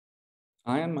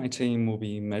I and my team will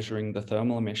be measuring the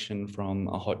thermal emission from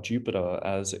a hot Jupiter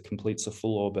as it completes a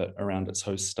full orbit around its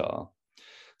host star.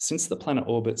 Since the planet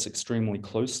orbits extremely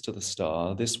close to the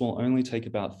star, this will only take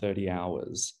about 30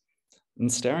 hours.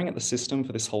 And staring at the system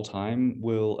for this whole time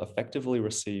will effectively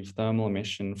receive thermal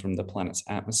emission from the planet's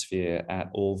atmosphere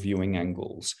at all viewing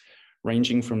angles,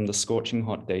 ranging from the scorching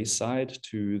hot day side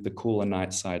to the cooler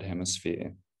night side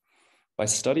hemisphere. By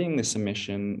studying this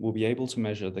emission, we'll be able to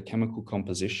measure the chemical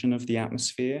composition of the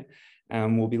atmosphere,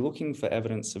 and we'll be looking for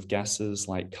evidence of gases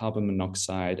like carbon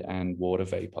monoxide and water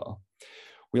vapor.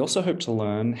 We also hope to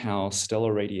learn how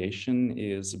stellar radiation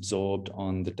is absorbed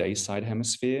on the day side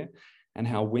hemisphere and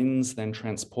how winds then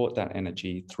transport that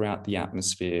energy throughout the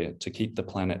atmosphere to keep the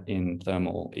planet in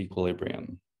thermal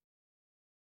equilibrium.